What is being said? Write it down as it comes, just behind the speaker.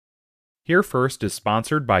Here First is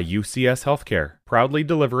sponsored by UCS Healthcare, proudly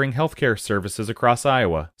delivering healthcare services across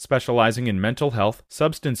Iowa, specializing in mental health,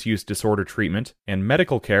 substance use disorder treatment, and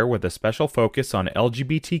medical care with a special focus on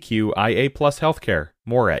LGBTQIA+ healthcare.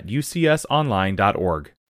 More at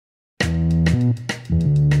ucsonline.org.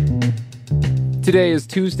 Today is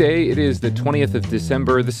Tuesday. It is the 20th of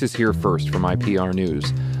December. This is Here First from IPR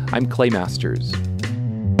News. I'm Clay Masters.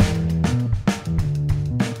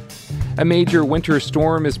 A major winter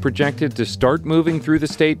storm is projected to start moving through the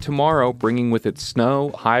state tomorrow, bringing with it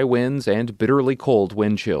snow, high winds, and bitterly cold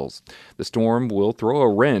wind chills. The storm will throw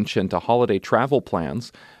a wrench into holiday travel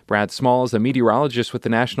plans. Brad Small is a meteorologist with the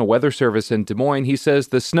National Weather Service in Des Moines. He says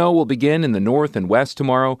the snow will begin in the north and west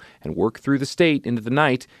tomorrow and work through the state into the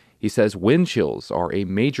night. He says wind chills are a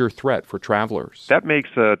major threat for travelers. That makes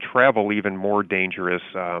travel even more dangerous.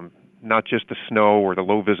 Not just the snow or the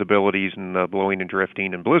low visibilities and the blowing and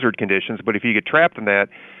drifting and blizzard conditions, but if you get trapped in that,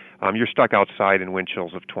 you're stuck outside in wind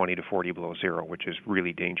chills of 20 to 40 below zero, which is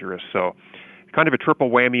really dangerous. So kind of a triple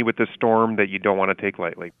whammy with this storm that you don't want to take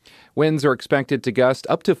lightly. Winds are expected to gust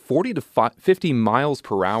up to 40 to 50 miles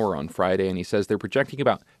per hour on Friday, and he says they're projecting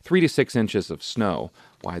about 3 to 6 inches of snow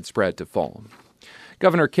widespread to fall.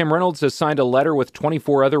 Governor Kim Reynolds has signed a letter with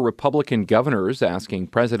 24 other Republican governors asking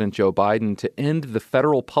President Joe Biden to end the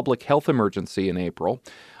federal public health emergency in April.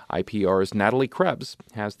 IPR's Natalie Krebs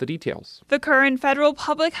has the details. The current federal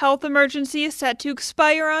public health emergency is set to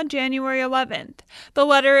expire on January 11th. The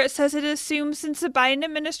letter says it assumes since the Biden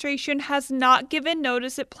administration has not given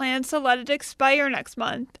notice it plans to let it expire next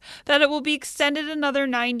month, that it will be extended another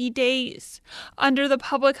 90 days. Under the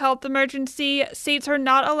public health emergency, states are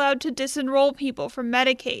not allowed to disenroll people from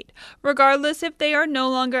Medicaid, regardless if they are no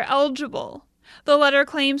longer eligible. The letter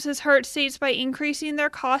claims this hurt states by increasing their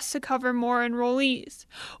costs to cover more enrollees.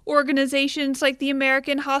 Organizations like the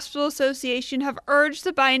American Hospital Association have urged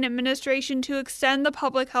the Biden administration to extend the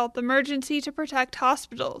public health emergency to protect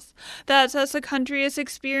hospitals. That's as the country is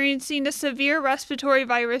experiencing a severe respiratory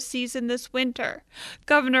virus season this winter.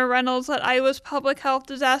 Governor Reynolds let Iowa's public health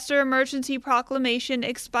disaster emergency proclamation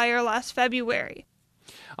expire last February.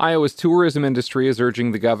 Iowa's tourism industry is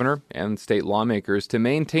urging the governor and state lawmakers to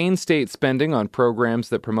maintain state spending on programs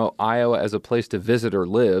that promote Iowa as a place to visit or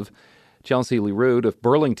live. Chelsea Leroux of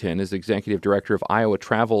Burlington is executive director of Iowa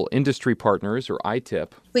Travel Industry Partners, or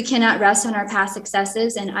ITIP. We cannot rest on our past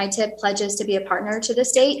successes, and ITIP pledges to be a partner to the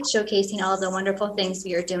state, showcasing all of the wonderful things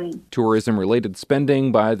we are doing. Tourism-related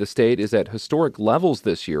spending by the state is at historic levels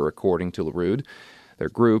this year, according to Leroux. Their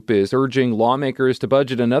group is urging lawmakers to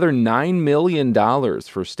budget another $9 million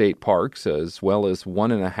for state parks, as well as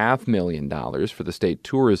 $1.5 million for the state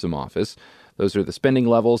tourism office. Those are the spending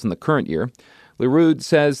levels in the current year. Leroux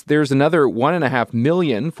says there's another $1.5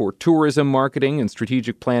 million for tourism marketing and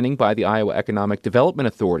strategic planning by the Iowa Economic Development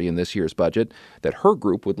Authority in this year's budget that her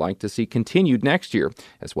group would like to see continued next year,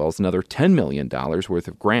 as well as another $10 million worth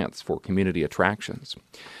of grants for community attractions.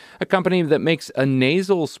 A company that makes a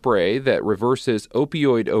nasal spray that reverses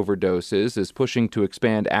opioid overdoses is pushing to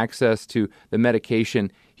expand access to the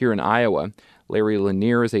medication here in Iowa. Larry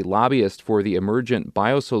Lanier is a lobbyist for the Emergent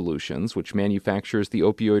Biosolutions, which manufactures the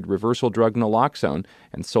opioid reversal drug naloxone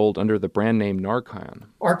and sold under the brand name Narcan.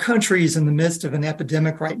 Our country is in the midst of an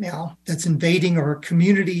epidemic right now that's invading our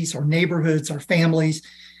communities, our neighborhoods, our families.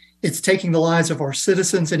 It's taking the lives of our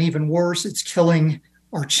citizens, and even worse, it's killing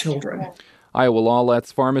our children. Iowa law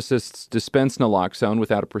lets pharmacists dispense naloxone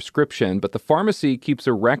without a prescription, but the pharmacy keeps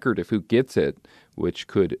a record of who gets it, which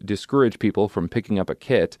could discourage people from picking up a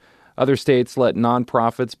kit. Other states let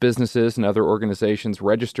nonprofits, businesses, and other organizations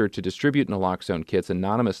register to distribute naloxone kits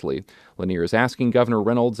anonymously. Lanier is asking Governor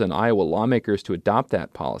Reynolds and Iowa lawmakers to adopt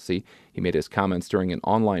that policy. He made his comments during an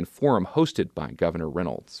online forum hosted by Governor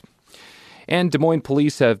Reynolds. And Des Moines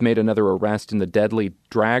police have made another arrest in the deadly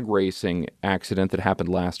drag racing accident that happened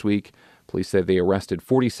last week. Police say they arrested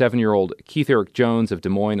 47-year-old Keith Eric Jones of Des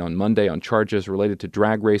Moines on Monday on charges related to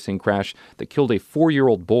drag racing crash that killed a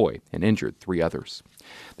 4-year-old boy and injured 3 others.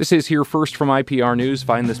 This is Here First from IPR News.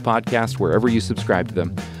 Find this podcast wherever you subscribe to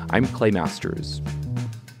them. I'm Clay Masters.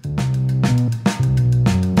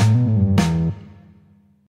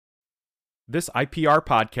 This IPR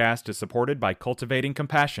podcast is supported by Cultivating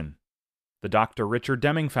Compassion, the Dr. Richard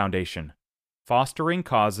Deming Foundation, fostering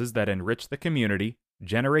causes that enrich the community,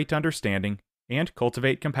 generate understanding, and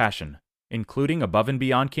cultivate compassion, including Above and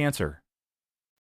Beyond Cancer.